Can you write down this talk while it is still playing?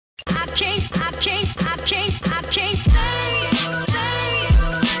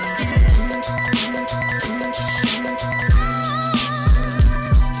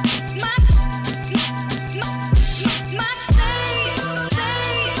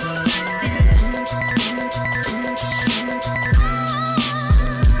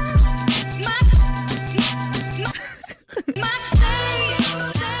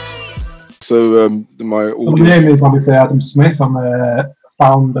so my audience. So my name is obviously Adam Smith. I'm a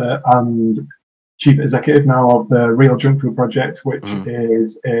founder and chief executive now of the Real Junk Food Project, which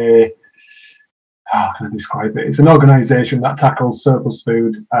is a, how can I describe it? It's an organisation that tackles surplus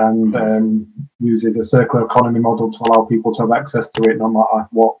food and uses a circular economy model to allow people to have access to it no matter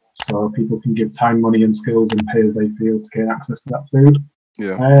what. So people can give time, money and skills and pay as they feel to gain access to that food.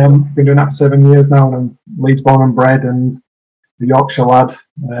 Yeah. Been doing that for 7 years now, and I'm Leeds born and bred and the Yorkshire lad.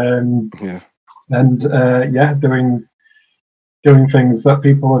 Doing things that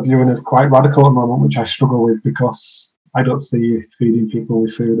people are viewing as quite radical at the moment, which I struggle with because I don't see feeding people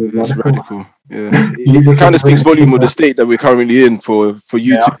with food as radical. Yeah, it kind of speaks volume of the state that we're currently in for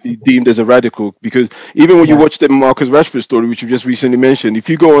you to be deemed as a radical. Because even when you watch the Marcus Rashford story, which you just recently mentioned, if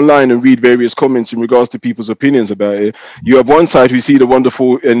you go online and read various comments in regards to people's opinions about it, you have one side who see the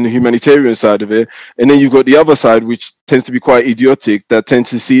wonderful and humanitarian side of it, and then you've got the other side, which tends to be quite idiotic, that tends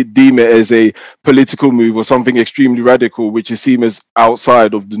to deem it as a political move or something extremely radical, which is seen as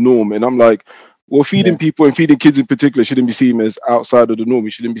outside of the norm. And I'm like, well, feeding people and feeding kids in particular shouldn't be seen as outside of the norm.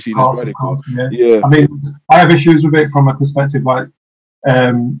 It shouldn't be seen as radical. I mean, I have issues with it from a perspective like,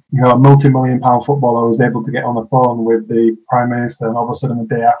 a multi-million-pound footballer was able to get on the phone with the Prime Minister, and all of a sudden, the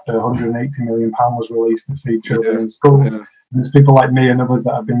day after, £180 million was released to feed children in schools. And there's people like me and others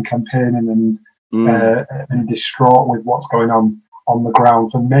that have been campaigning and distraught with what's going on the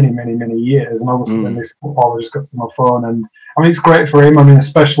ground for many, many, many years. And all of a sudden, this footballer just got to my phone. And I mean, it's great for him. I mean,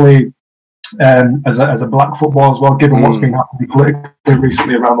 especially as a black footballer as well, given what's been happening politically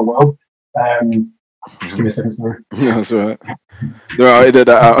recently around the world. Give me a second, sorry. Yeah, that's all right. No, I did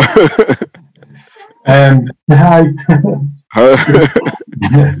that out.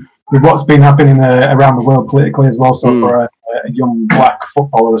 With what's been happening around the world politically as well, so for a young black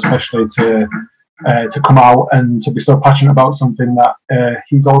footballer especially to come out and to be so passionate about something that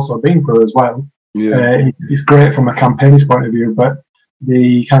he's also been through as well. It's great from a campaign's point of view, but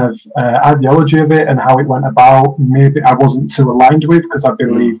the kind of ideology of it and how it went about, maybe I wasn't too aligned with, because I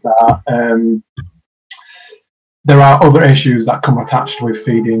believe that there are other issues that come attached with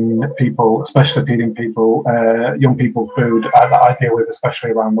feeding people, especially feeding people, young people food that I deal with, especially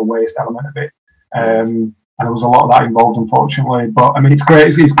around the waste element of it. And there was a lot of that involved, unfortunately. But I mean, it's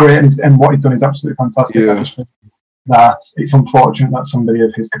great. It's great, and what he's done is absolutely fantastic. I just think that it's unfortunate that somebody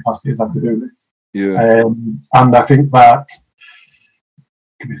of his capacity has had to do this. And I think that.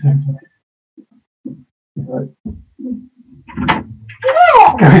 She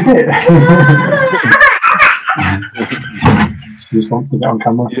just wants to get on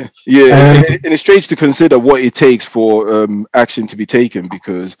camera. And it's strange to consider what it takes for action to be taken,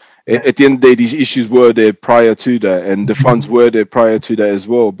 because at the end of the day, these issues were there prior to that, and the funds were there prior to that as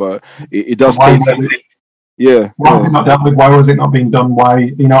well. But it does take. Why was it not dealt with? Why was it not being done?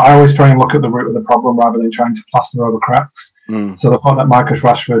 Why, I always try and look at the root of the problem rather than trying to plaster over cracks. So the fact that Marcus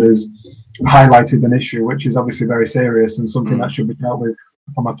Rashford has highlighted an issue which is obviously very serious and something that should be dealt with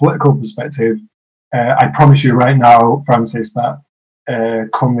from a political perspective. I promise you right now, Francis, that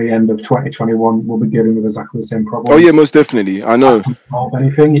come the end of 2021, we'll be dealing with exactly the same problem. Oh yeah, most definitely. I know.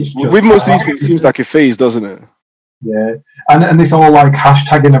 Anything, it's just with most of these things, it seems like a phase, doesn't it? Yeah, and this all like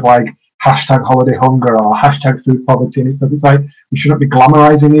hashtagging of like hashtag holiday hunger or hashtag food poverty and stuff. It's like we shouldn't be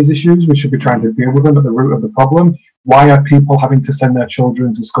glamorizing these issues. We should be trying to deal with them at the root of the problem. Why are people having to send their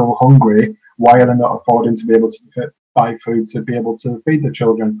children to school hungry? Why are they not affording to be able to buy food to be able to feed the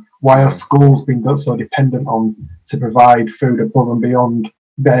children? Why are schools being so dependent on to provide food above and beyond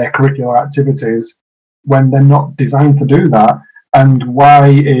their curricular activities when they're not designed to do that? And why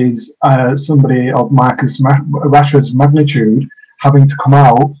is somebody of Marcus Rashford's magnitude having to come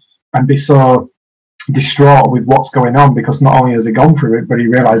out and be so distraught with what's going on? Because not only has he gone through it, but he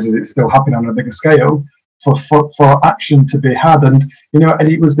realizes it's still happening on a bigger scale. For action to be had, and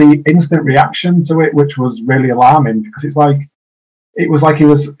it was the instant reaction to it which was really alarming, because it was like he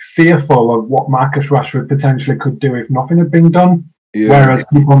was fearful of what Marcus Rashford potentially could do if nothing had been done. Whereas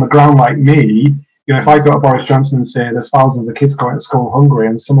people on the ground like me, if I go to Boris Johnson and say there's thousands of kids going to school hungry,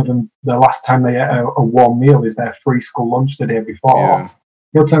 and some of them the last time they ate a warm meal is their free school lunch the day before,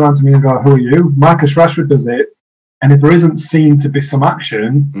 he'll turn around to me and go, "Who are you?" Marcus Rashford does it. And if there isn't seen to be some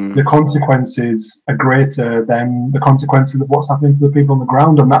action, the consequences are greater than the consequences of what's happening to the people on the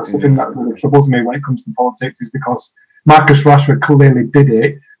ground. And that's the thing that really troubles me when it comes to politics, is because Marcus Rashford clearly did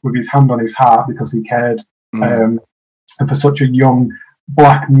it with his hand on his heart because he cared. And for such a young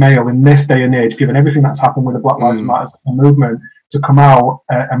black male in this day and age, given everything that's happened with the Black Lives Matter movement, to come out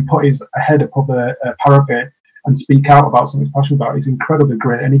and put his head above a parapet and speak out about something he's passionate about is incredibly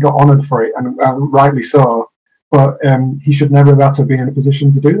great. And he got honoured for it, and rightly so. but he should never have had to be in a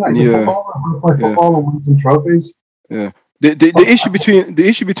position to do that. He's a footballer, and play football and win some trophies. Yeah. The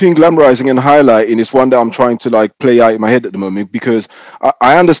issue between glamorizing and highlighting is one that I'm trying to like play out in my head at the moment, because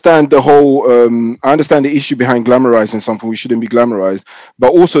I understand the whole I understand the issue behind glamorizing something we shouldn't be glamorized,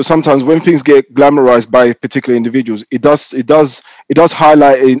 but also sometimes when things get glamorized by particular individuals, it does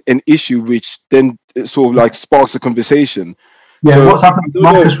highlight an issue which then sort of like sparks a conversation. Yeah, so, what's happened?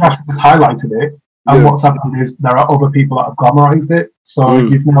 Marcus Rashford has highlighted it, and what's happened is there are other people that have glamorized it. So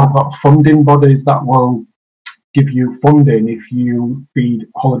you've now got funding bodies that will give you funding if you feed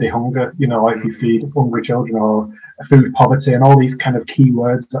holiday hunger, you know, if you feed hungry children, or food poverty, and all these kind of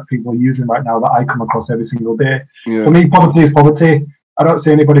keywords that people are using right now that I come across every single day. Yeah. For me, poverty is poverty. I don't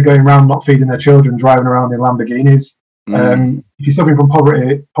see anybody going around not feeding their children, driving around in Lamborghinis. If you're suffering from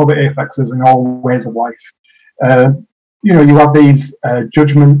poverty affects us in all ways of life. You know, you have these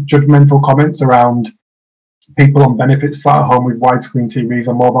judgmental comments around people on benefits sat at home with widescreen TVs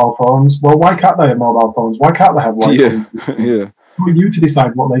and mobile phones. Well, why can't they have mobile phones? Why can't they have widescreen TVs? Who are you to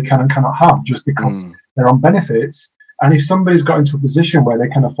decide what they can and cannot have just because they're on benefits? And if somebody's got into a position where they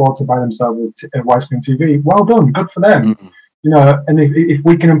can afford to buy themselves a widescreen TV, well done, good for them. You know, and if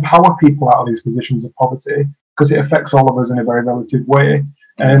we can empower people out of these positions of poverty, because it affects all of us in a very relative way,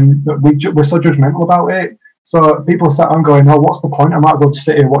 and we're so judgmental about it. So people sat on going, oh, what's the point? I might as well just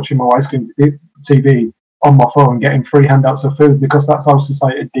sit here watching my widescreen TV on my phone, getting free handouts of food, because that's how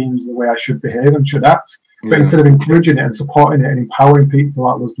society deems the way I should behave and should act. But instead of encouraging it and supporting it and empowering people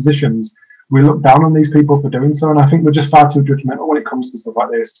out of those positions, we look down on these people for doing so. And I think we're just far too judgmental when it comes to stuff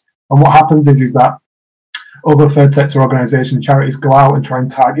like this. And what happens is that other third sector organisations and charities go out and try and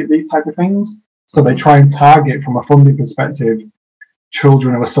target these type of things. So they try and target, from a funding perspective,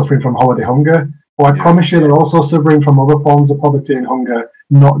 children who are suffering from holiday hunger. But I promise you, they're also suffering from other forms of poverty and hunger,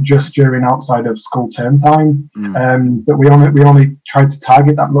 not just during outside of school term time. But we only try to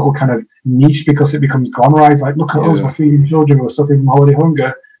target that little kind of niche because it becomes glamorized. Like, look at us, we're feeding children who are suffering from holiday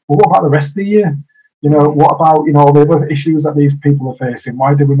hunger. But what about the rest of the year? You know, what about, you know, all the other issues that these people are facing?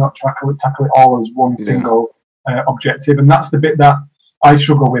 Why do we not tackle it all as one single objective? And that's the bit that I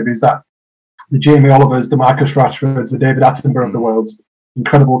struggle with, is that the Jamie Olivers, the Marcus Rashfords, the David Attenborough of the world,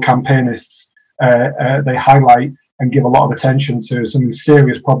 incredible campaignists, they highlight and give a lot of attention to some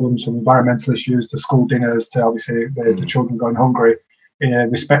serious problems, from environmental issues to school dinners to obviously the children going hungry,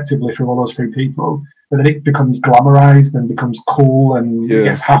 respectively, for all those three people. But then it becomes glamorized and becomes cool, and it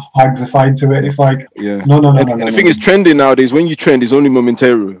gets hashtags assigned to it. It's like, no. And the thing is, trending nowadays, when you trend, it's only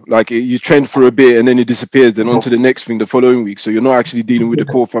momentary. Like, you trend for a bit and then it disappears, then on to the next thing the following week. So you're not actually dealing with the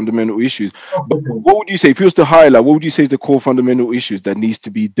core fundamental issues. But what would you say, if you was to highlight, what would you say is the core fundamental issues that needs to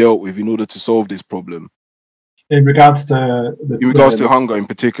be dealt with in order to solve this problem? In regards to hunger in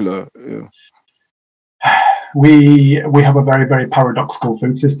particular, we have a very, very paradoxical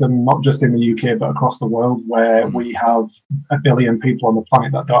food system, not just in the UK but across the world, where we have 1 billion people on the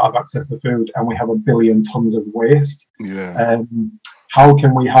planet that don't have access to food, and we have 1 billion tons of waste. How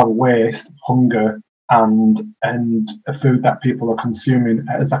can we have waste, hunger, and a food that people are consuming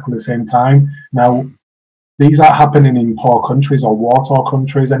at exactly the same time? Now, these aren't happening in poor countries or war-torn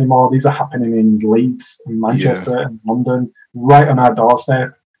countries anymore. These are happening in Leeds, in Manchester, and London, right on our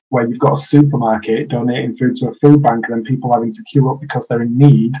doorstep, where you've got a supermarket donating food to a food bank, and then people having to queue up because they're in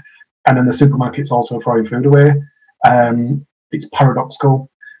need, and then the supermarket's also throwing food away. It's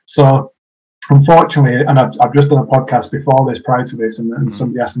paradoxical. So, unfortunately, and I've just done a podcast before this, prior to this, and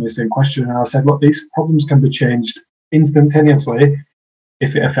somebody asked me the same question, and I said, look, these problems can be changed instantaneously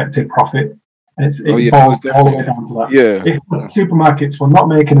if it affected profit. And it falls all the way down to that. If supermarkets were not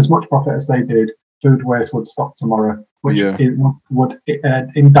making as much profit as they did, food waste would stop tomorrow, which it would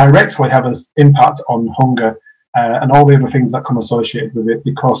indirectly have an impact on hunger and all the other things that come associated with it,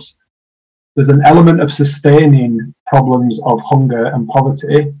 because there's an element of sustaining problems of hunger and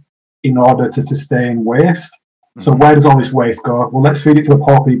poverty in order to sustain waste. So where does all this waste go? Well, let's feed it to the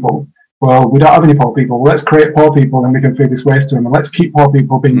poor people. Well, we don't have any poor people. Well, let's create poor people and we can feed this waste to them. And let's keep poor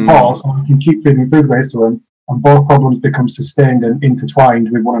people being poor so we can keep feeding food waste to them. And both problems become sustained and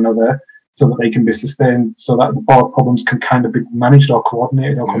intertwined with one another, so that they can be sustained, so that the both problems can kind of be managed or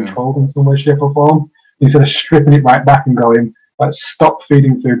coordinated or controlled in some way, shape or form. Instead of stripping it right back and going, let's stop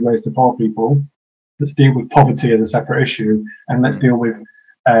feeding food waste to poor people. Let's deal with poverty as a separate issue. And let's deal with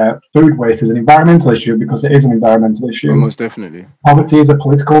food waste as an environmental issue, because it is an environmental issue. Most definitely. Poverty is a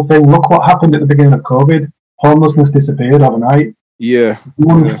political thing. Look what happened at the beginning of COVID. Homelessness disappeared overnight.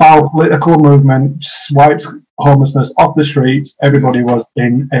 One foul political movement swipes homelessness off the streets. Everybody was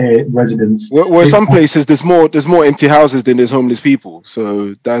in a residence. Well, some places there's more empty houses than there's homeless people.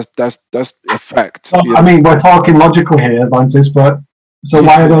 So that's a fact. So, I mean, we're talking logically here, Francis, but so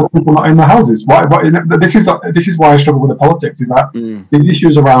why are those people not in the houses? Why this is why I struggle with the politics, is that these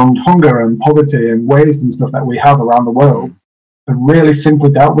issues around hunger and poverty and waste and stuff that we have around the world are really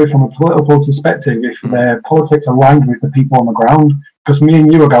simply dealt with from a political perspective if their politics are aligned with the people on the ground. Because me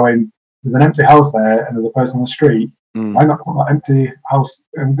and you are going, there's an empty house there and there's a person on the street. Why not put that empty house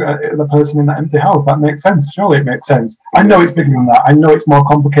and the person in that empty house? That makes sense. Surely it makes sense. I know it's bigger than that. I know it's more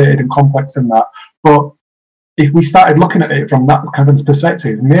complicated and complex than that. But if we started looking at it from that kind of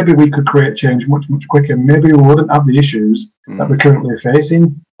perspective, maybe we could create change much, much quicker. Maybe we wouldn't have the issues that we're currently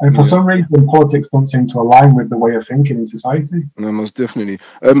facing. And for some reason, politics don't seem to align with the way of thinking in society. No, most definitely.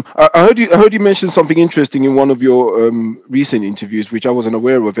 I heard you mention something interesting in one of your recent interviews, which I wasn't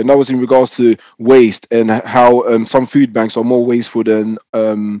aware of, and that was in regards to waste and how some food banks are more wasteful than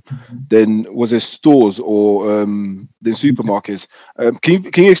was it stores or than supermarkets.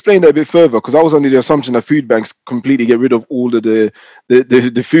 Can you explain that a bit further? Because I was under the assumption that food banks completely get rid of all of the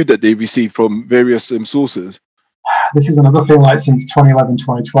food that they receive from various sources. This is another thing, like since 2011,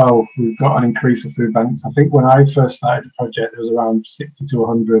 2012, we've got an increase of food banks. I think when I first started the project, there was around 60 to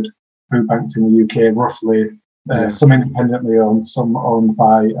 100 food banks in the UK, roughly. Some independently owned, some owned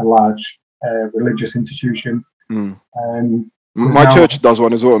by a large religious institution. My church does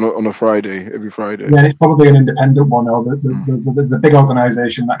one as well on a Friday, every Friday. Yeah, it's probably an independent one, or there's a big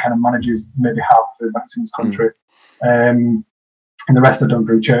organisation that kind of manages maybe half the food banks in this country. And the rest are done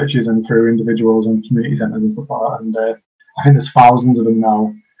through churches and through individuals and community centres and stuff like that. And I think there's thousands of them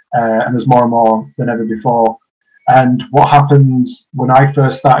now, and there's more and more than ever before. And what happened when I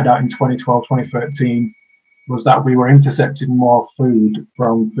first started out in 2012, 2013, was that we were intercepting more food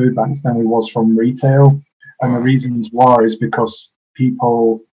from food banks than we was from retail. And the reasons were is because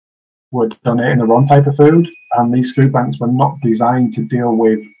people were donating the wrong type of food, and these food banks were not designed to deal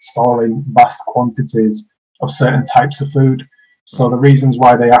with storing vast quantities of certain types of food. So the reasons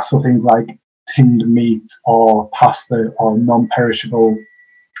why they ask for things like tinned meat or pasta or non-perishable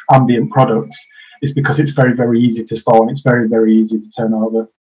ambient products is because it's very, very easy to store and it's very, very easy to turn over.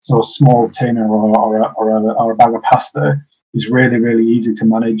 So a small tin or a bag of pasta is really, really easy to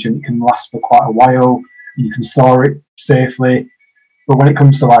manage, and it can last for quite a while. You can store it safely. But when it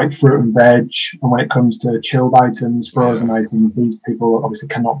comes to like fruit and veg, and when it comes to chilled items, frozen items, these people obviously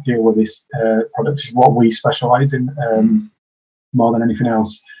cannot deal with this product. This is what we specialise in. More than anything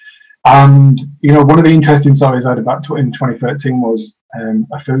else. And, you know, one of the interesting stories I heard about in 2013 was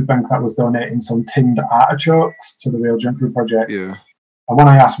a food bank that was donating some tinned artichokes to the Real Junk Food Project. And when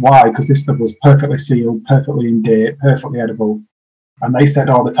I asked why, because this stuff was perfectly sealed, perfectly in date, perfectly edible, and they said,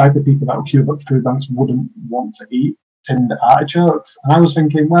 the type of people that would queue up to food banks wouldn't want to eat tinned artichokes. And I was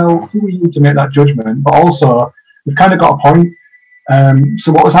thinking, well, who are you to make that judgment? But also, we've kind of got a point.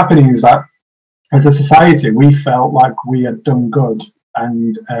 So what was happening is that as a society, we felt like we had done good,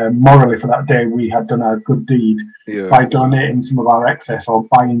 and morally for that day, we had done a good deed by donating some of our excess or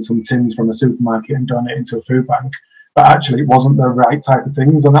buying some tins from a supermarket and donating to a food bank. But actually, it wasn't the right type of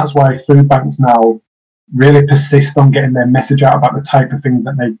things, and that's why food banks now really persist on getting their message out about the type of things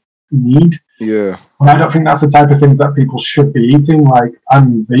that they need. And I don't think that's the type of things that people should be eating. Like,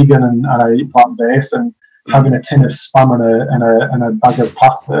 I'm vegan and I eat plant-based, and having a tin of spam and a bag of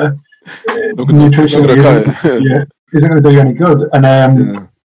pasta. Nutrition isn't going to do you any good, and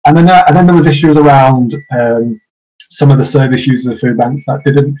then there was issues around some of the service users of food banks that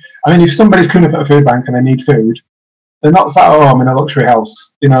didn't. I mean, if somebody's coming up at a food bank and they need food, they're not sat at home in a luxury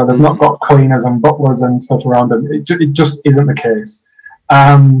house. You know, they've not got cleaners and butlers and stuff around them. It just isn't the case.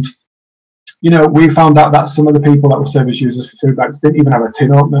 And you know, we found out that some of the people that were service users for food banks didn't even have a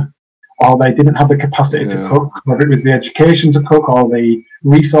tin opener, or they didn't have the capacity to cook, whether it was the education to cook or the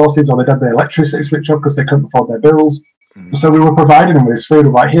resources, or they'd had their electricity switch off because they couldn't afford their bills. So we were providing them with this food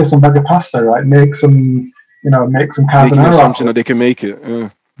of like, here's some bag of pasta, right? Make some carbonara. Making assumption that they can make it.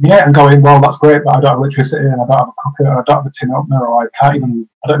 And going, well, that's great, but I don't have electricity and I don't have a cooker, or I don't have a tin opener, or I don't even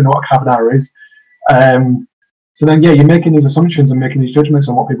know what carbonara is. So then, you're making these assumptions and making these judgments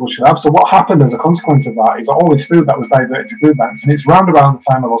on what people should have. So what happened as a consequence of that is that all this food that was diverted to food banks, and it's round around the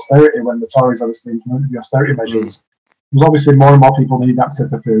time of austerity when the Tories obviously implemented the austerity measures. There was obviously more and more people needed access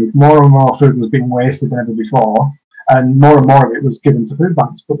to food. More and more food was being wasted than ever before, and more of it was given to food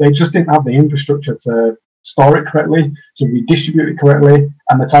banks. But they just didn't have the infrastructure to store it correctly, to redistribute it correctly,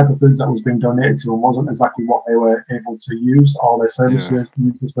 and the type of foods that was being donated to them wasn't exactly what they were able to use, or their service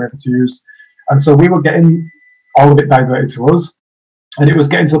users were able to use. And so we were getting all of it diverted to us. And it was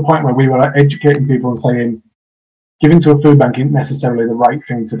getting to the point where we were educating people and saying, giving to a food bank isn't necessarily the right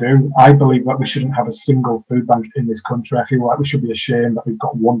thing to do. I believe that we shouldn't have a single food bank in this country. I feel like we should be ashamed that we've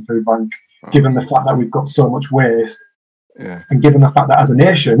got one food bank, given the fact that we've got so much waste. Yeah. And given the fact that as a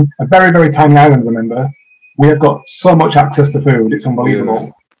nation, a very, very tiny island, remember, we have got so much access to food, it's unbelievable.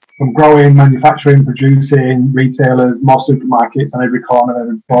 Yeah. From growing, manufacturing, producing, retailers, more supermarkets on every corner,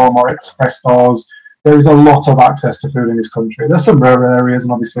 every floor, more express stores. There is a lot of access to food in this country. There's some rare areas,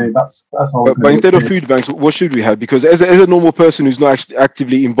 and obviously that's all. But instead of food banks, what should we have? Because as a normal person who's not actually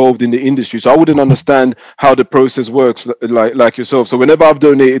actively involved in the industry, so I wouldn't understand how the process works like yourself. So whenever I've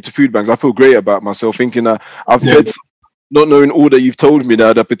donated to food banks, I feel great about myself, thinking that I've fed, not knowing all that you've told me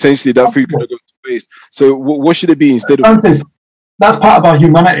now, that potentially that food could have gone to waste. So what should it be instead of? That's part of our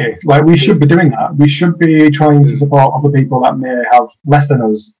humanity. Like, we should be doing that. We should be trying to support other people that may have less than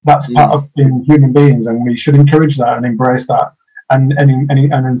us. That's part of being human beings, and we should encourage that and embrace that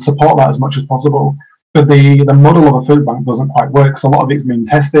and support that as much as possible. But the model of a food bank doesn't quite work, because a lot of it's been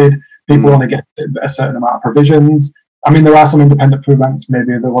tested. People only get a certain amount of provisions. I mean, there are some independent food banks,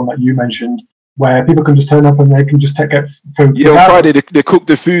 maybe the one that you mentioned, where people can just turn up and they can just take food. Yeah, on Friday they cook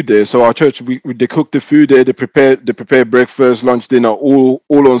the food there. So our church, they cook the food there. They prepare breakfast, lunch, dinner, all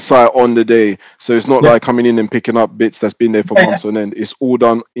on site on the day. So it's not like coming in and picking up bits that's been there for months on end. It's all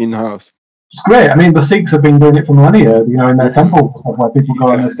done in house. It's great. I mean, the Sikhs have been doing it for millennia. You know, in their temples, stuff where people go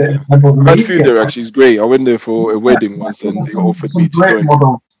and they sit in temples. And that food there actually is great. I went there for a wedding once, and they offered me to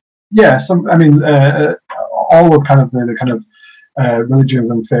join. Yeah, I mean, all of kind of the kind of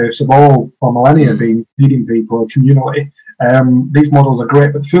religions and faiths have all for millennia been feeding people communally. These models are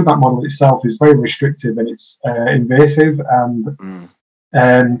great, but the food bank model itself is very restrictive, and it's invasive,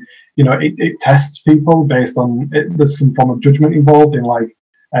 and you know, it tests people based on there's some form of judgment involved in, like,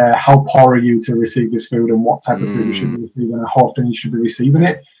 how poor are you to receive this food, and what type of food you should be receiving, and how often you should be receiving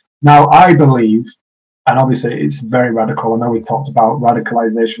it. Now, I believe, and obviously it's very radical, I know we talked about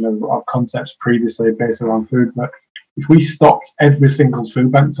radicalization of concepts previously based around food, but if we stopped every single food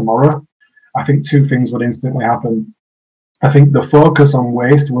bank tomorrow, I think two things would instantly happen. I think the focus on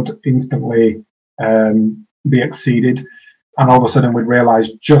waste would instantly be exceeded, and all of a sudden we'd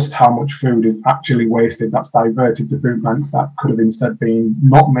realise just how much food is actually wasted that's diverted to food banks that could have instead been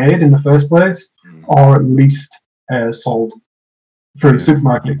not made in the first place, or at least sold through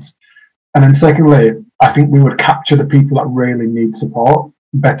supermarkets. And then secondly, I think we would capture the people that really need support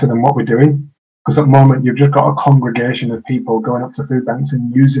better than what we're doing. Because at the moment, you've just got a congregation of people going up to food banks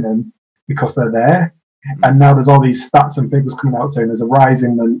and using them because they're there. And now there's all these stats and figures coming out saying there's a rise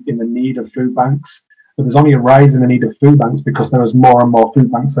in the need of food banks. But there's only a rise in the need of food banks because there is more and more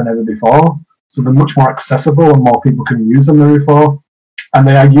food banks than ever before. So they're much more accessible and more people can use them than before. And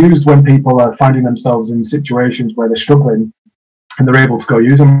they are used when people are finding themselves in situations where they're struggling and they're able to go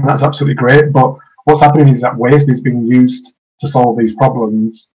use them. That's absolutely great. But what's happening is that waste is being used to solve these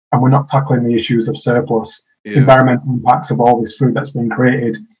problems, and we're not tackling the issues of surplus, environmental impacts of all this food that's been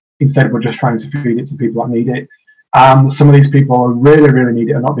created. Instead, we're just trying to feed it to people that need it. And some of these people who really, really need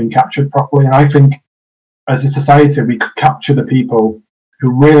it are not being captured properly. And I think as a society, we could capture the people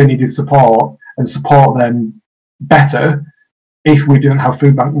who really needed support and support them better if we didn't have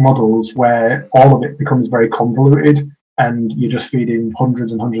food bank models where all of it becomes very convoluted and you're just feeding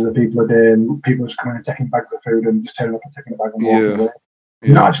hundreds and hundreds of people a day, and people are just coming and taking bags of food and just turning up and taking a bag and walking away.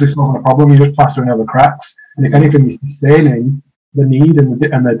 You're not actually solving a problem, you're just plastering over cracks. And if anything, you're sustaining the need and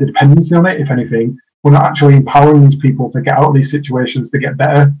the dependency on it. If anything, we're not actually empowering these people to get out of these situations, to get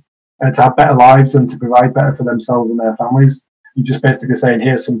better, to have better lives and to provide better for themselves and their families. You're just basically saying,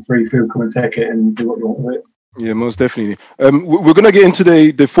 here's some free food, come and take it and do what you want with it. Yeah, most definitely. We're going to get into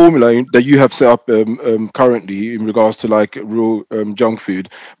the formula that you have set up currently in regards to like real junk food.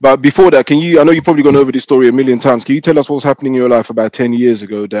 But before that, I know you've probably gone over this story a million times. Can you tell us what's happening in your life about 10 years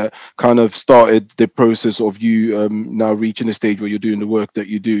ago that kind of started the process of you now reaching a stage where you're doing the work that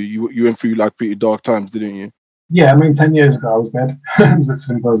you do? You went through like pretty dark times, didn't you? Yeah, I mean, 10 years ago I was dead. It's as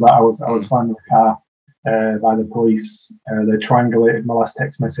simple as that. I was found in a car by the police. They triangulated my last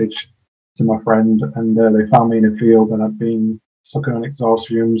text message to my friend, and they found me in a field, and I'd been sucking on exhaust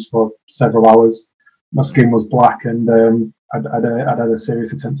fumes for several hours. My skin was black, and I'd had a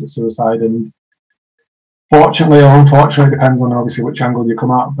serious attempt at suicide. And fortunately or unfortunately, depends on obviously which angle you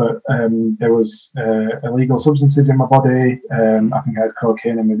come at, but there was illegal substances in my body. I think I had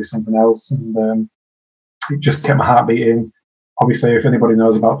cocaine and maybe something else, and it just kept my heart beating. Obviously, if anybody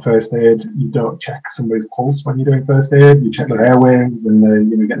knows about first aid, you don't check somebody's pulse when you're doing first aid. You check their airways and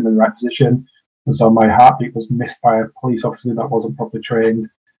get them in the right position. And so my heartbeat was missed by a police officer that wasn't properly trained.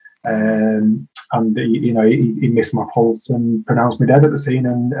 And he missed my pulse and pronounced me dead at the scene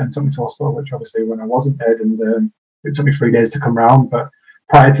and took me to hospital, which obviously when I wasn't dead, and it took me 3 days to come round. But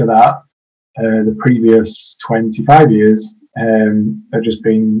prior to that, the previous 25 years had just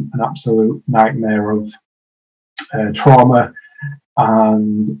been an absolute nightmare of trauma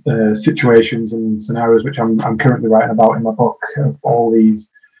and situations and scenarios, which I'm currently writing about in my book, of all these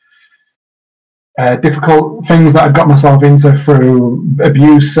difficult things that I've got myself into through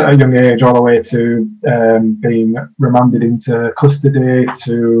abuse at a young age, all the way to being remanded into custody,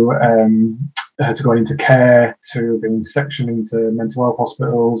 to going into care, to being sectioned into mental health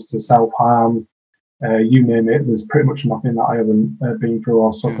hospitals, to self-harm, you name it. There's pretty much nothing that I haven't been through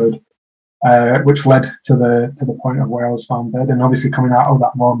or suffered, which led to the point of where I was found dead. And obviously coming out of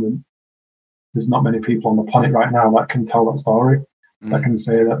that moment, there's not many people on the planet right now that can tell that story, that can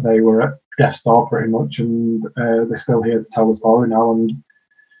say that they were at death's door pretty much, and they're still here to tell the story now. And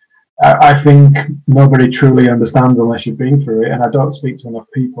I think nobody truly understands unless you've been through it. And I don't speak to enough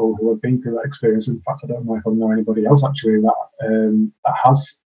people who have been through that experience. In fact, I don't know if I know anybody else actually that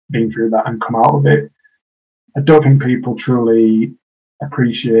has been through that and come out of it. I don't think people truly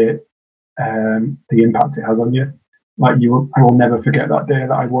appreciate the impact it has on you. Like I will never forget that day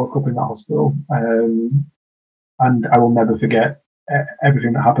that I woke up in that hospital, and I will never forget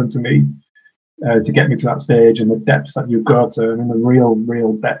everything that happened to me to get me to that stage, and the depths that you go to, and the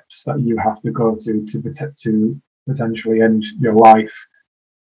real depths that you have to go to potentially end your life.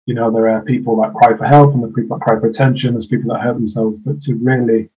 You know, there are people that cry for help, and there are people that cry for attention. There's people that hurt themselves, but to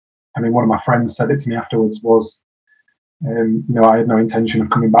really, I mean, one of my friends said it to me afterwards was, I had no intention of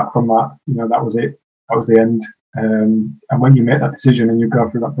coming back from that. That was it. That was the end. And when you make that decision and you go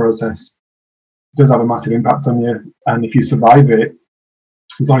through that process, it does have a massive impact on you. And if you survive it,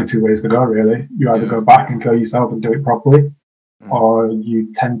 there's only two ways to go, really. You either go back and kill yourself and do it properly, or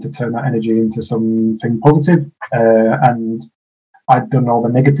you tend to turn that energy into something positive. And I'd done all the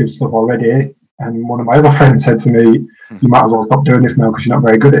negative stuff already. And one of my other friends said to me, "You might as well stop doing this now because you're not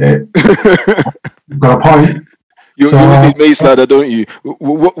very good at it." You've got a point. You always need mace ladder, don't you?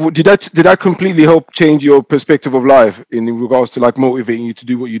 What, did that completely help change your perspective of life in regards to like motivating you to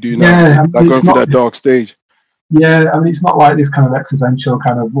do what you do now? Yeah, like going through that dark stage. Yeah, I mean, it's not like this kind of existential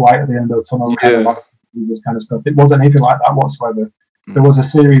kind of light at the end of the tunnel kind of like Jesus kind of stuff. It wasn't anything like that whatsoever. There was a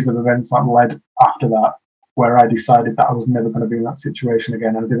series of events that led after that where I decided that I was never going to be in that situation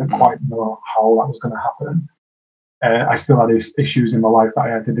again, and I didn't quite know how that was going to happen. I still had issues in my life that I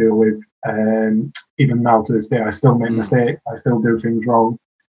had to deal with. Even now to this day, I still make mistakes. I still do things wrong,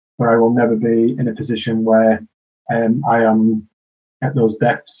 but I will never be in a position where I am at those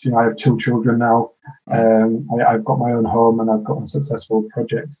depths. I have 2 children now. I've got my own home, and I've got a successful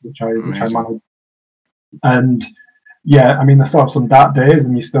project which I manage. And yeah, I mean, I still have some dark days,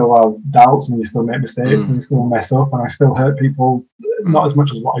 and you still have doubts, and you still make mistakes, and you still mess up, and I still hurt people, not as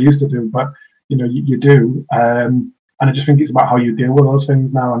much as what I used to do, but you do. And I just think it's about how you deal with those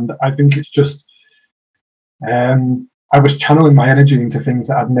things now. And I think it's just, I was channeling my energy into things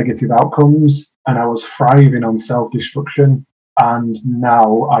that had negative outcomes, and I was thriving on self-destruction. And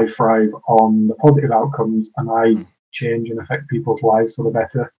now I thrive on the positive outcomes, and I change and affect people's lives for the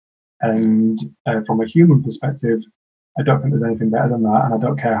better. And from a human perspective, I don't think there's anything better than that. And I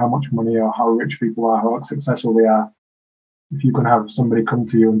don't care how much money or how rich people are, how successful they are. If you can have somebody come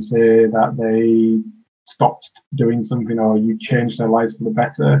to you and say that they stopped doing something, or you changed their lives for the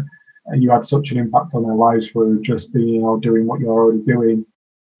better, and you had such an impact on their lives through just being or doing what you're already doing,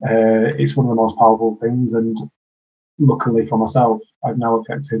 it's one of the most powerful things. And luckily for myself, I've now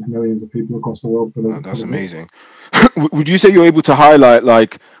affected millions of people across the world. That's amazing. Would you say you're able to highlight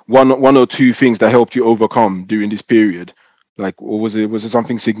like one or two things that helped you overcome during this period? Like, or was it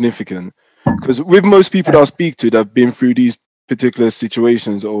something significant? Because with most people that I speak to that have been through these particular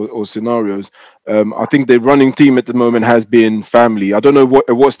situations or scenarios, I think the running theme at the moment has been family. I don't know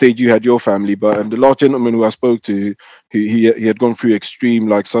at what stage you had your family, but the last gentleman who I spoke to, he had gone through extreme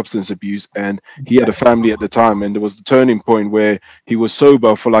like substance abuse, and he had a family at the time, and there was the turning point where he was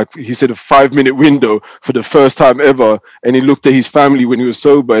sober for, like he said, a 5-minute window for the first time ever, and he looked at his family when he was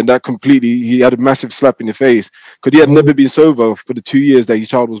sober, and that completely, he had a massive slap in the face because he had never been sober for the 2 years that his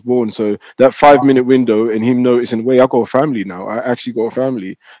child was born. So that 5-minute window and him noticing, wait, I got a family now, I actually got a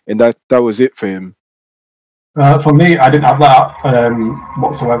family, and that was it for him. For me, I didn't have that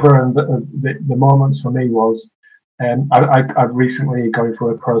whatsoever, and the moments for me was, I've recently going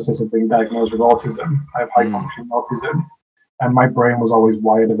through a process of being diagnosed with autism. I have high functioning autism, and my brain was always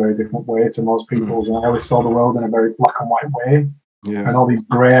wired a very different way to most people's, and I always saw the world in a very black and white way. And all these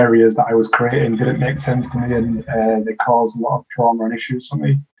grey areas that I was creating didn't make sense to me, and they caused a lot of trauma and issues for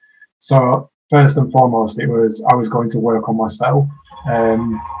me. So first and foremost, I was going to work on myself,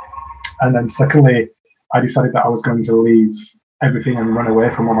 and then secondly, I decided that I was going to leave everything and run away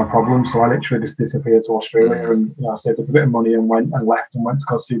from all my problems. So I literally just disappeared to Australia, and I saved up a bit of money and went and left and went to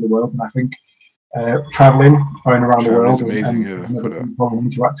go see the world. And I think traveling, going around the world, and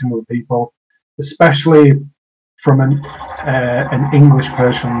interacting with people, especially from an English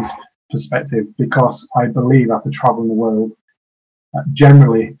person's perspective, because I believe after traveling the world,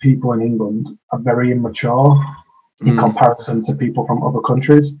 generally people in England are very immature in comparison to people from other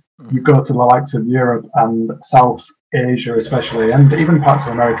countries. You go to the likes of Europe and South Asia especially, and even parts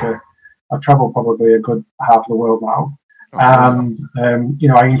of America. I've travelled probably a good half of the world now. And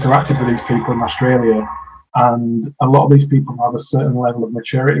I interacted with these people in Australia, and a lot of these people have a certain level of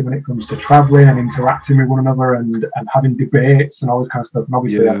maturity when it comes to travelling and interacting with one another and having debates and all this kind of stuff. And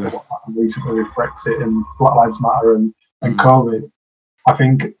obviously after what happened recently with Brexit and Black Lives Matter and COVID, I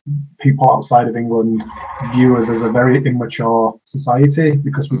think people outside of England view us as a very immature society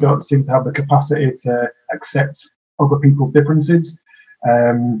because we don't seem to have the capacity to accept other people's differences.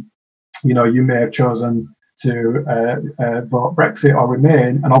 You may have chosen to vote Brexit or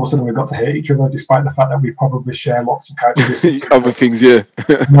Remain, and all of a sudden we've got to hate each other, despite the fact that we probably share lots of kind of other things. I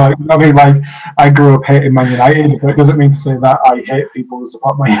mean, like, I grew up hating Man United, but it doesn't mean to say that I hate people who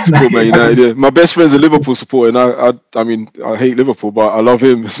support Man United. Yeah. My best friend's a Liverpool supporter, and I mean, I hate Liverpool, but I love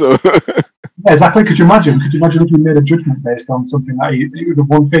him. So yeah, exactly. Could you imagine if you made a judgment based on something that the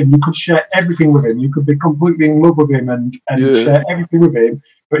one thing you could share everything with him, you could be completely in love with him and share everything with him,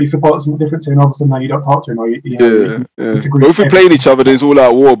 but you support something different to him, and all of a sudden now you don't talk to him, or you But if we're playing each other, there's all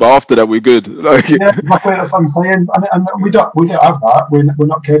out war, but after that we're good. Like, yeah, exactly. That's what I'm saying, and we don't have that. We're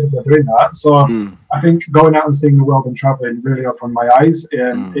not capable of doing that. So I think going out and seeing the world and traveling really opened my eyes.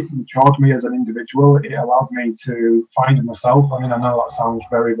 It matured me as an individual. It allowed me to find myself. I mean, I know that sounds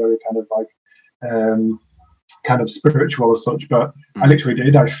very, very kind of like kind of spiritual as such, but I literally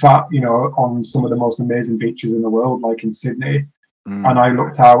did. I sat, on some of the most amazing beaches in the world, like in Sydney. And I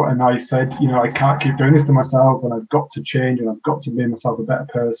looked out and I said, I can't keep doing this to myself, and I've got to change, and I've got to make myself a better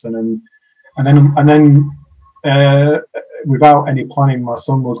person. And then without any planning, my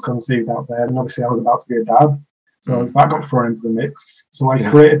son was conceived out there, and obviously I was about to be a dad, so that got thrown into the mix. So I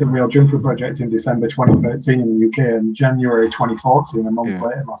created the Real Jumper Project in December 2013 in the UK, and January 2014, a month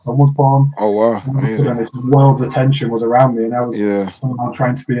later, my son was born. Oh wow! And this world's attention was around me, and I was somehow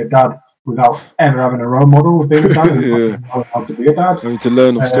trying to be a dad without ever having a role model of being a dad, and not how to be a dad. I need to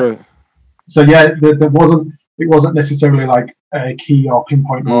learn straight. So it wasn't necessarily like a key or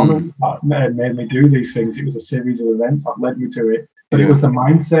pinpoint moment that made me do these things. It was a series of events that led me to it. But it was the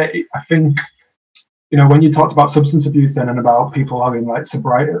mindset. I think, when you talked about substance abuse then and about people having like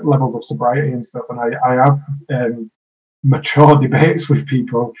sobriety levels of sobriety and stuff, and I have mature debates with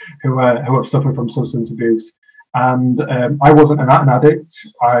people who have suffered from substance abuse. And I wasn't an addict.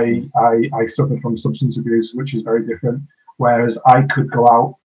 I suffered from substance abuse, which is very different. Whereas I could go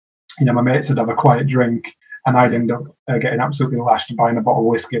out, my mates would have a quiet drink, and I'd end up getting absolutely lashed buying a bottle of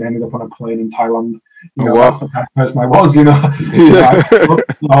whiskey and ended up on a plane in Thailand. That's the kind of person I was.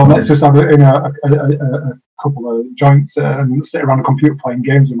 Let's just have a couple of joints and sit around a computer playing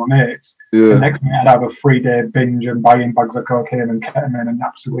games with my mates. The next minute I'd have a 3-day binge and buying bags of cocaine and ketamine and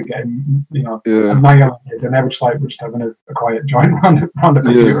absolutely getting annihilated. And they were just having a quiet joint around the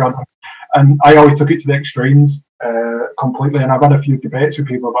computer. And I always took it to the extremes completely. And I've had a few debates with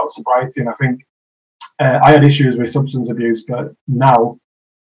people about sobriety, and I think I had issues with substance abuse, but now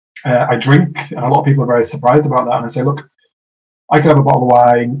I drink, and a lot of people are very surprised about that. And I say, look, I could have a bottle of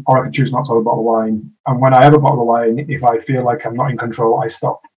wine, or I could choose not to have a bottle of wine. And when I have a bottle of wine, if I feel like I'm not in control, I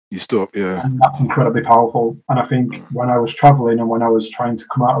stop. You stop, yeah. And that's incredibly powerful. And I think when I was traveling and when I was trying to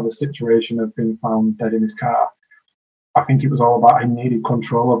come out of the situation of being found dead in his car, I think it was all about I needed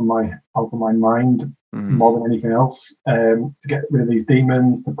control of my mind more than anything else, to get rid of these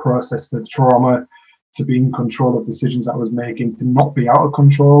demons, to process the trauma, to be in control of decisions that I was making, to not be out of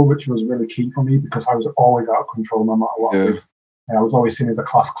control, which was really key for me because I was always out of control no matter what I did. I was always seen as a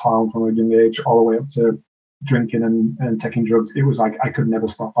class clown from a young age, all the way up to drinking and taking drugs. It was like I could never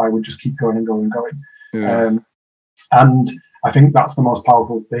stop. I would just keep going and going and going. And I think that's the most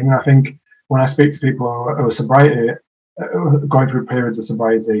powerful thing. And I think when I speak to people who are sobriety, going through periods of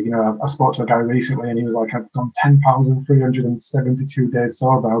sobriety, I spoke to a guy recently and he was like, I've done 10,372 days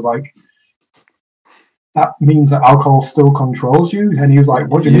sober. I was like, that means that alcohol still controls you? And he was like,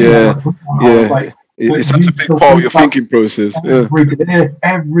 what do you mean? I was like, it's such a big part of your thinking process. Every day.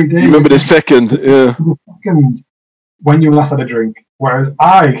 Remember the second, when you last had a drink. Whereas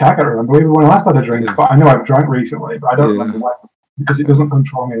I can't remember even when I last had a drink, but I know I've drank recently, but I don't remember when. because it doesn't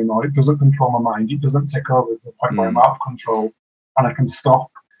control me anymore. It doesn't control my mind. It doesn't take over to the point where I'm out of control and I can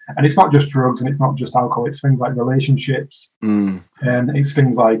stop. And it's not just drugs and it's not just alcohol. It's things like relationships, and it's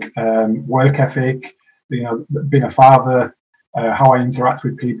things like work ethic, you know, being a father, how I interact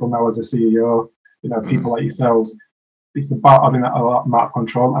with people now as a CEO, you know, people like yourselves. It's about having that amount of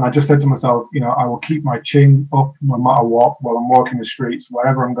control. And I just said to myself, you know, I will keep my chin up no matter what, while I'm walking the streets,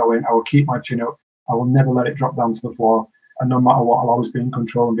 wherever I'm going, I will keep my chin up. I will never let it drop down to the floor. And no matter what, I'll always be in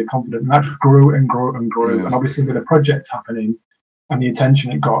control and be confident. And that just grew and grew and grew. Yeah. And obviously with the project happening and the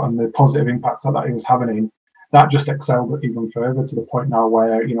attention it got and the positive impacts that it was having, that just excelled even further to the point now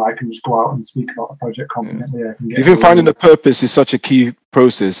where, you know, I can just go out and speak about the project confidently. I can get even finding a purpose is such a key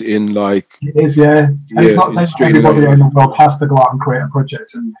process in like... It is, yeah. And it's not saying everybody in the world has to go out and create a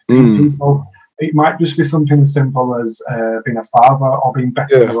project. And people, it might just be something as simple as being a father or being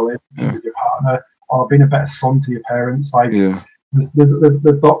better in a relationship with your partner or being a better son to your parents. Like, there's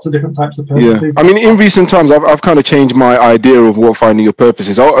lots of different types of purposes. I mean, in recent times, I've kind of changed my idea of what finding your purpose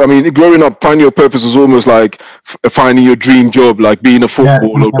is. I mean, growing up, finding your purpose was almost like finding your dream job, like being a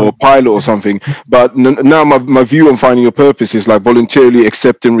footballer or a pilot or something. But now my view on finding your purpose is like voluntarily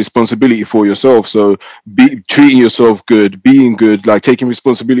accepting responsibility for yourself. So treating yourself good, being good, like taking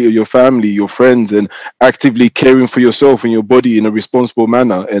responsibility of your family, your friends, and actively caring for yourself and your body in a responsible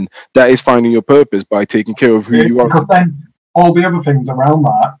manner. And that is finding your purpose by taking care of who you are. All the other things around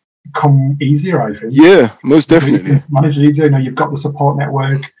that come easier, I think. Yeah, most definitely. You manage it easier. You know, you've got the support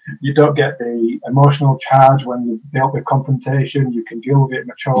network. You don't get the emotional charge when you dealt with confrontation. You can deal with it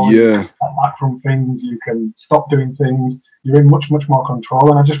maturely. You can step back from things. You can stop doing things. You're in much, much more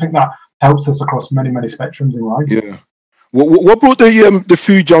control. And I just think that helps us across many, many spectrums in life. Yeah. What brought the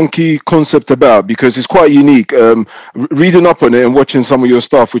food junkie concept about? Because it's quite unique. Reading up on it and watching some of your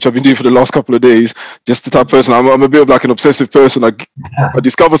stuff, which I've been doing for the last couple of days, just the type of person I'm a bit of like an obsessive person. I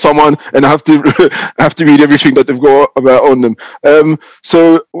discover someone and I have to read everything that they've got about on them.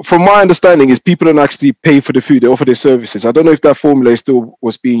 So from my understanding is people don't actually pay for the food; they offer their services. I don't know if that formula is still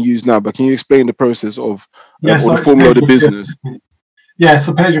what's being used now, but can you explain the process of or the formula of the business? Yeah,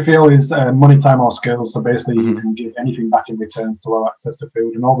 so pay as you feel is money, time, or skills. So basically, you can give anything back in return to have access to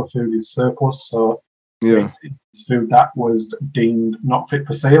food, and all the food is surplus. So it's food that was deemed not fit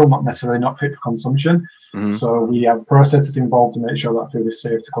for sale, not necessarily not fit for consumption. So we have processes involved to make sure that food is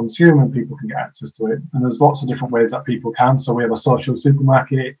safe to consume and people can get access to it. And there's lots of different ways that people can. So we have a social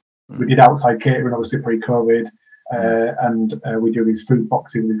supermarket. We did outside catering, obviously pre-COVID. And we do these food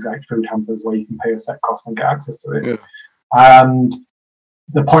boxes, these like food hampers where you can pay a set cost and get access to it. And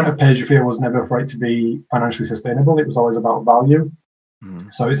the point of pay as you feel was never for it to be financially sustainable. It was always about value.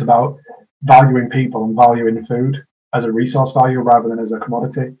 So it's about valuing people and valuing food as a resource value rather than as a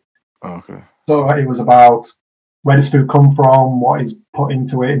commodity. So it was about where does food come from, what is put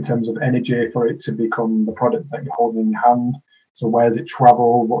into it in terms of energy for it to become the product that you're holding in your hand. So where does it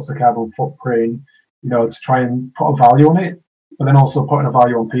travel, what's the carbon footprint, you know, to try and put a value on it, but then also putting a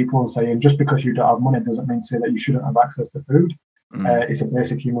value on people and saying just because you don't have money doesn't mean to say that you shouldn't have access to food. It's a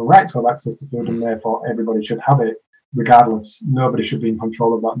basic human right to have access to food, and therefore everybody should have it regardless. Nobody should be in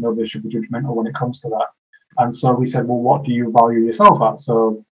control of that. Nobody should be judgmental when it comes to that. And so we said, well, what do you value yourself at?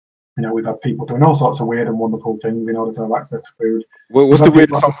 So, you know, we've had people doing all sorts of weird and wonderful things in order to have access to food. Well, what's the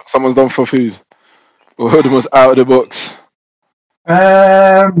weirdest someone's done for food? Or the most out of the box?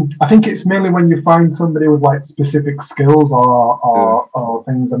 I think it's mainly when you find somebody with like specific skills or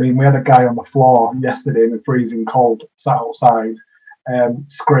things. I mean, we had a guy on the floor yesterday in the freezing cold, sat outside,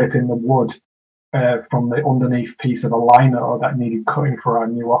 scraping the wood from the underneath piece of a liner that needed cutting for our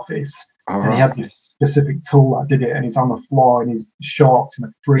new office. And he had this specific tool that did it, and he's on the floor in his shorts in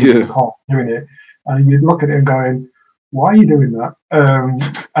the freezing cold doing it. And you look at it and going, why are you doing that?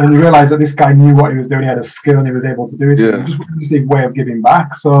 And you realise that this guy knew what he was doing. He had a skill and he was able to do it. Just a way of giving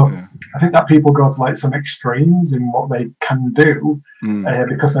back. So I think that people go to like some extremes in what they can do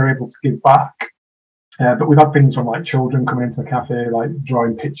because they're able to give back. But we've had things from like children coming into the cafe, like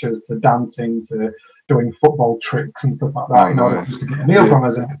drawing pictures to dancing to doing football tricks and stuff like that in order to get a meal from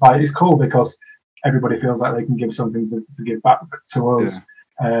us. And it's cool because everybody feels like they can give something to give back to us.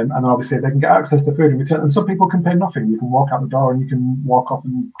 And obviously they can get access to food in return. And some people can pay nothing. You can walk out the door and you can walk off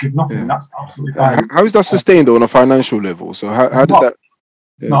and give nothing. And that's absolutely fine. How is that sustained on a financial level? So how does that?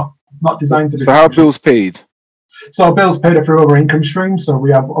 Not designed to be. So how are bills paid? So our bills paid through other income streams. So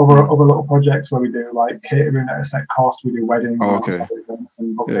we have other little projects where we do like catering at a set cost. We do weddings and events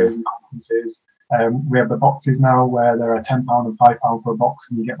and birthdays and conferences. We have the boxes now where there are £10 and £5 per box,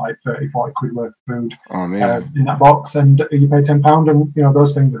 and you get like 30-40 quid worth of food in that box, and you pay £10, and you know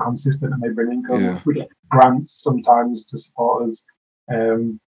those things are consistent and they bring income. Yeah. We get grants sometimes to support us,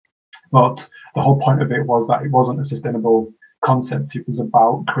 but the whole point of it was that it wasn't a sustainable concept. It was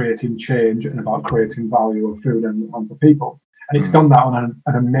about creating change and about creating value of food and for people. And it's done that on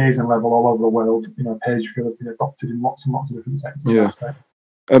an amazing level all over the world. You know, Pageville has been adopted in lots and lots of different sectors. Yeah.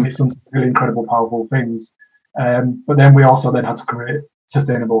 It's done really incredible, powerful things. But then we also then had to create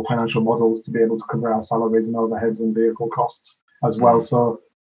sustainable financial models to be able to cover our salaries and overheads and vehicle costs as well. So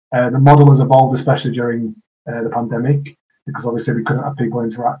the model has evolved, especially during the pandemic, because obviously we couldn't have people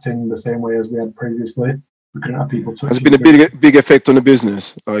interacting the same way as we had previously. We couldn't have people touching. Has it been a big effect on the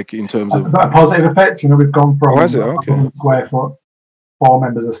business, like in terms of a positive effect? You know, we've gone from 1,000 square foot, 4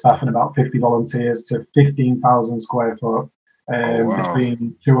 members of staff and about 50 volunteers to 15,000 square foot,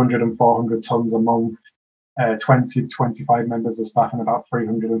 between 200 and 400 tons a month, 20 to 25 members of staff and about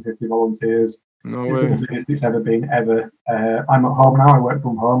 350 volunteers. No it's way. the biggest it's ever been, ever. I'm at home now. I work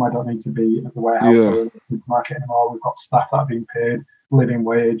from home. I don't need to be at the warehouse or in the supermarket anymore. We've got staff that are being paid living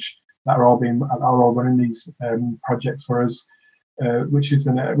wage, that are all running these projects for us, which is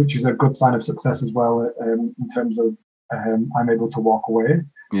a good sign of success as well, in terms of I'm able to walk away.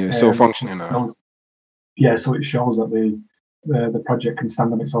 Yeah, still functioning now. Yeah, so it shows that the project can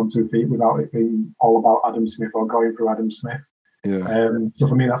stand on its own 2 feet without it being all about Adam Smith or going through Adam Smith. Yeah. So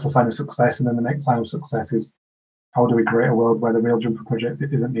for me, that's a sign of success. And then the next sign of success is, how do we create a world where the Real Jumper project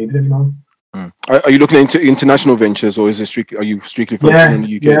isn't needed anymore? Are you looking into international ventures, or are you strictly focusing on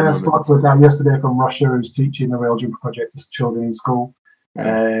the UK? Yeah, I spoke to a guy yesterday from Russia who's teaching the Real Jumper project to children in school.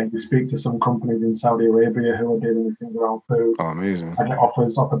 We speak to some companies in Saudi Arabia who are dealing with things around food. Oh, amazing. I get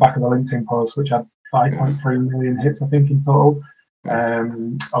offers off the back of the LinkedIn post, which had 5.3 million hits, I think, in total,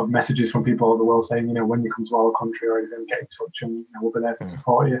 of messages from people all over the world saying, you know, when you come to our country or anything, get in touch and you know, we'll be there to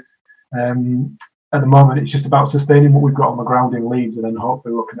support you. At the moment, it's just about sustaining what we've got on the ground in Leeds and then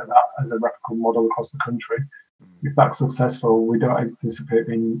hopefully looking at that as a replicable model across the country. If that's successful, we don't anticipate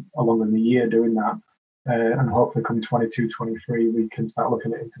being along in the year doing that. And hopefully come 22, 23, we can start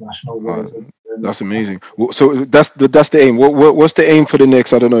looking at international ways. That's amazing. So that's the aim. What's the aim for the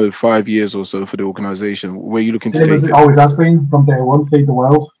next, I don't know, 5 years or so for the organization? Where are you looking to take it? It always has been from day one, feed the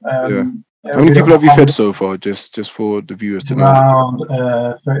world. How many people have you fed so far, just for the viewers to know? Around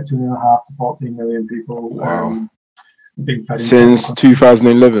 13.5 to 14 million people. Wow. Been fed since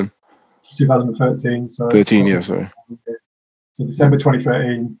 2011? 2013. So 13 years, sorry. So December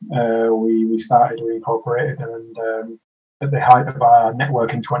 2013, we started, we incorporated, and at the height of our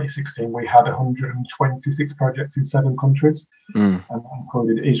network in 2016, we had 126 projects in 7 countries, and that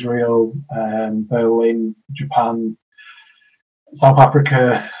included Israel, Berlin, Japan, South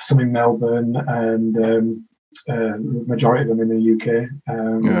Africa, some in Melbourne, and the majority of them in the UK.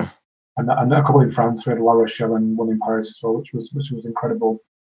 And a couple in France. We had La Rochelle and one in Paris as well, which was incredible.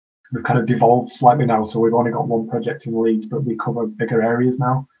 We've kind of devolved slightly now, so we've only got 1 project in Leeds, but we cover bigger areas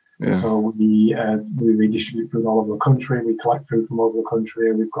now. So we redistribute food all over the country. We collect food from all over the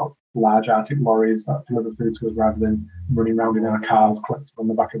country. We've got large Arctic lorries that deliver food to us rather than running around in our cars, collecting from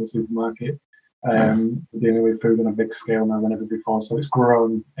the back of the supermarket. We're dealing with food on a big scale now than ever before. So it's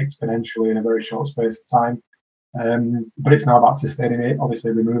grown exponentially in a very short space of time. But it's now about sustaining it,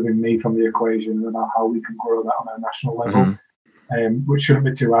 obviously removing me from the equation and about how we can grow that on a national level. Which shouldn't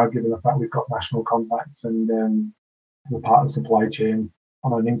be too hard given the fact we've got national contacts and we're part of the supply chain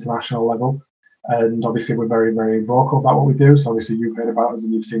on an international level. And obviously we're very, very vocal about what we do. So obviously you've heard about us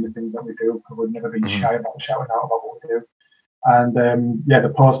and you've seen the things that we do, but we've never been shy about shouting out about what we do. And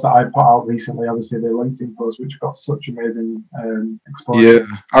the post that I put out recently, obviously the LinkedIn post, which got such amazing exposure. Yeah,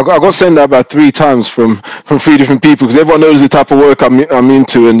 I got sent that about 3 times from 3 different people, because everyone knows the type of work I'm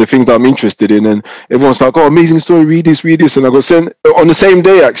into and the things that I'm interested in, and everyone's like, "Oh, amazing story! Read this." And I got sent on the same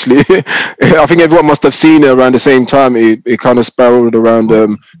day. Actually, I think everyone must have seen it around the same time. It kind of spiraled around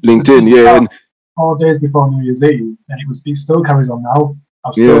LinkedIn. Yeah, and 4 days before New Year's Eve, and it still carries on now.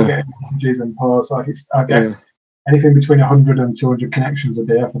 I'm still getting messages and posts. Like I get anything between 100 and 200 connections a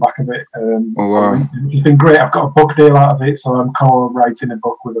day off the back of it. Wow. It's been great. I've got a book deal out of it, so I'm co-writing a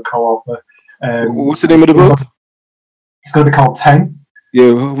book with a co-author. What's the name of the book? It's going to be called 10.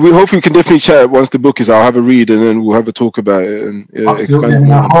 Yeah, we hope we can definitely chat once the book is out. I'll have a read and then we'll have a talk about it. And absolutely.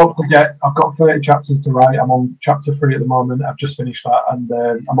 And I hope I've got 30 chapters to write. I'm on chapter 3 at the moment. I've just finished that, and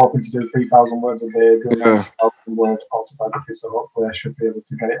I'm hoping to do 3,000 words a day, doing 1,000 word autobiography. So hopefully I should be able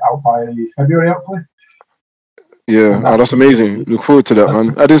to get it out by February, hopefully. Yeah, oh, that's amazing. Look forward to that,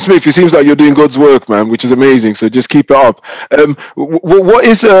 man. Adam Smith, it seems like you're doing God's work, man, which is amazing. So just keep it up. What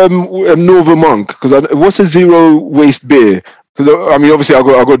is Nova Monk? Because what's a zero waste beer? Because I mean, obviously, I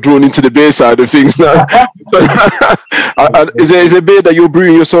got drawn into the beer side of things now. Is there a beer that you're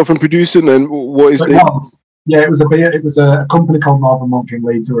brewing yourself and producing? And what is the? Yeah, it was a beer. It was a company called Nova Monk in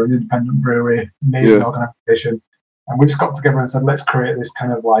Leeds, who are an independent brewery, amazing organisation. And we just got together and said, let's create this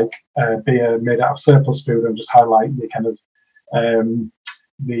kind of like beer made out of surplus food and just highlight the kind of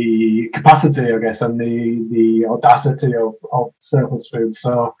the capacity, I guess, and the audacity of surplus food.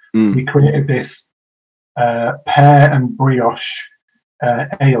 So we created this pear and brioche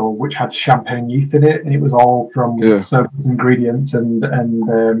ale, which had champagne yeast in it, and it was all from surplus ingredients, and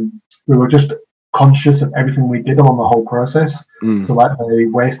we were just conscious of everything we did along the whole process. So like the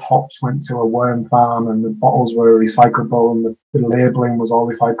waste hops went to a worm farm, and the bottles were recyclable, and the labelling was all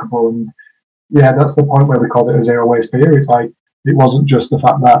recyclable. And yeah, that's the point where we called it a zero waste beer. It's like, it wasn't just the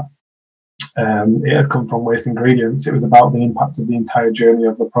fact that it had come from waste ingredients, it was about the impact of the entire journey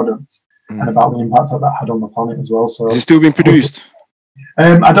of the product and about the impact that had on the planet as well. So is it still being produced?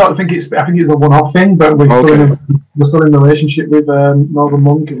 I don't think I think it's a one-off thing, but we're still in a relationship with Nova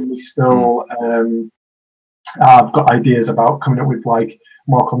Monk, and we still I've got ideas about coming up with like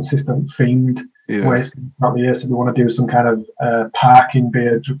more consistent themed ways throughout the year. So we want to do some kind of parking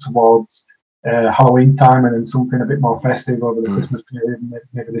beer towards Halloween time, and then something a bit more festive over the Christmas period,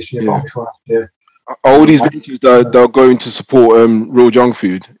 maybe this year, but obviously last year. Are all these ventures that are going to support real junk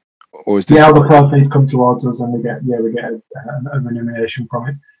food? Or is this all the proceeds come towards us, and we get a remuneration from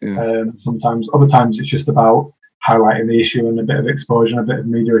it. Sometimes, other times, it's just about highlighting the issue and a bit of exposure, and a bit of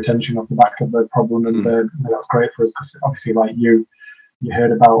media attention off the back of the problem, and that's great for us, because obviously, like you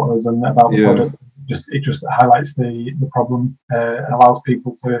heard about us and about the product. It just highlights the problem and allows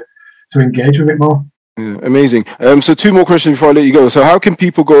people to engage with it more. Yeah, amazing. So 2 more questions before I let you go. So how can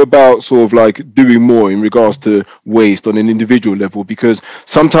people go about sort of like doing more in regards to waste on an individual level? Because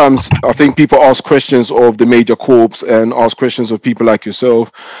sometimes I think people ask questions of the major corps and ask questions of people like yourself,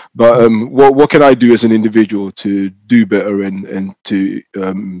 but what can I do as an individual to do better and to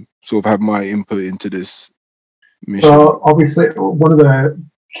sort of have my input into this mission? So obviously one of the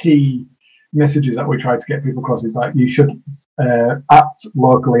key messages that we try to get people across is like, you should act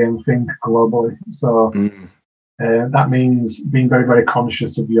locally and think globally. So that means being very, very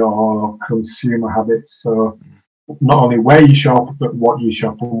conscious of your consumer habits. So not only where you shop, but what you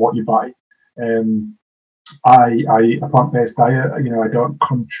shop and what you buy. A plant-based diet, I don't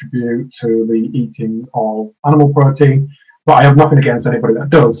contribute to the eating of animal protein, but I have nothing against anybody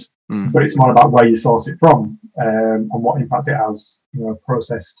that does. But it's more about where you source it from and what impact it has.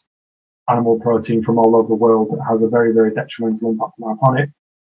 Processed animal protein from all over the world has a very, very detrimental impact on our planet.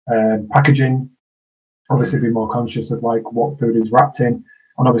 Packaging, obviously be more conscious of like what food is wrapped in,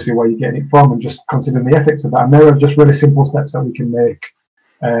 and obviously where you're getting it from, and just considering the ethics of that. And there are just really simple steps that we can make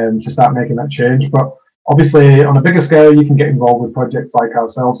to start making that change. But obviously on a bigger scale, you can get involved with projects like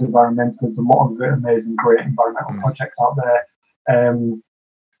ourselves, environmental. There's a lot of amazing, great environmental projects out there.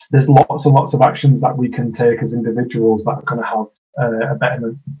 There's lots and lots of actions that we can take as individuals that are going to have a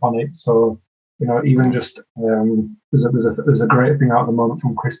betterment to the planet. So, even just there's a great thing out at the moment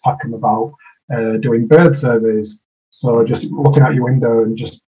from Chris Packham about doing bird surveys. So just looking out your window and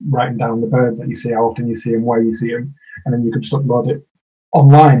just writing down the birds that you see, how often you see them, where you see them, and then you can just upload it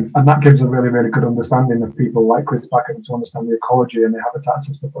online, and that gives a really, really good understanding of people like Chris Packham to understand the ecology and the habitats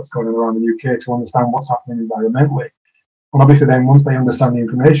and stuff that's going on around the UK, to understand what's happening environmentally. And obviously then once they understand the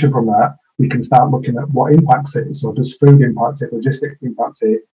information from that, we can start looking at what impacts it. So does food impact it, logistics impact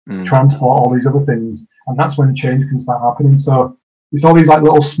it, transport, all these other things. And that's when change can start happening. So it's all these like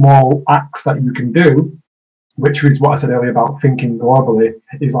little small acts that you can do, which is what I said earlier about thinking globally,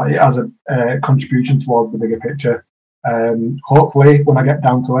 is like it has a contribution towards the bigger picture. Hopefully when I get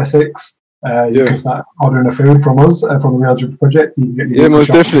down to Essex, you can start ordering a food from us, from the Real Drip Project. You can get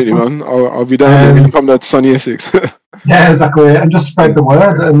most definitely, man. I'll be down there when you come down to sunny Essex. Yeah, exactly, and just spread the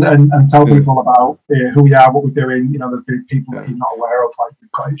word and tell people about who we are, what we're doing. The people that you're not aware of.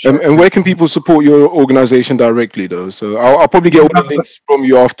 And where can people support your organisation directly, though? So I'll probably get all the links from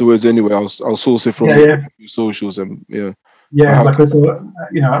you afterwards. Anyway, I'll source it from your socials and exactly. So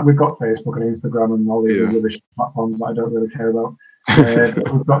we've got Facebook and Instagram and all these other platforms that I don't really care about.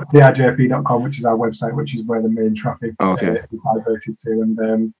 We've got TRJFP.com, which is our website, which is where the main traffic is diverted to,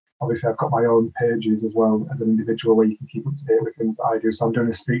 and obviously I've got my own pages as well as an individual where you can keep up to date with things that I do. So I'm doing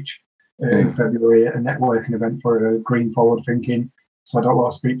a speech in February, a networking event for green forward thinking. So I do a lot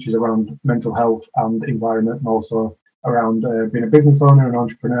of speeches around mental health and environment, and also around being a business owner and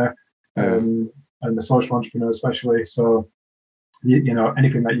entrepreneur. and the social entrepreneur especially. So, you know,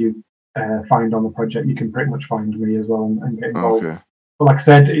 anything that you find on the project, you can pretty much find me as well and get involved. Okay. But like I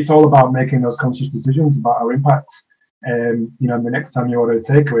said, it's all about making those conscious decisions about our impacts. You know, the next time you order a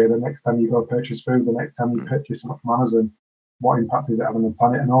takeaway, the next time you go purchase food, the next time you purchase something from Amazon, what impact is it having on the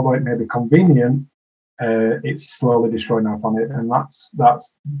planet? And although it may be convenient, it's slowly destroying our planet, and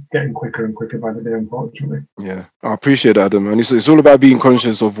that's getting quicker and quicker by the day, unfortunately. Yeah, I appreciate that, Adam. And it's all about being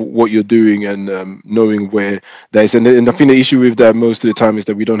conscious of what you're doing and knowing where there is. And I think the issue with that most of the time is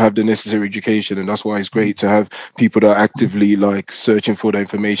that we don't have the necessary education, and that's why it's great to have people that are actively like searching for the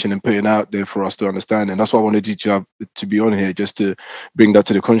information and putting out there for us to understand. And that's why I wanted you to be on here, just to bring that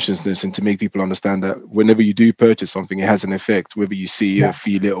to the consciousness and to make people understand that whenever you do purchase something, it has an effect, whether you see it or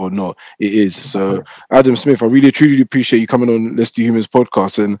feel it or not. It is. So, Adam Smith, I really truly appreciate you coming on Let's Do Humans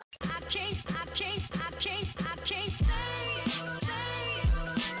podcast. And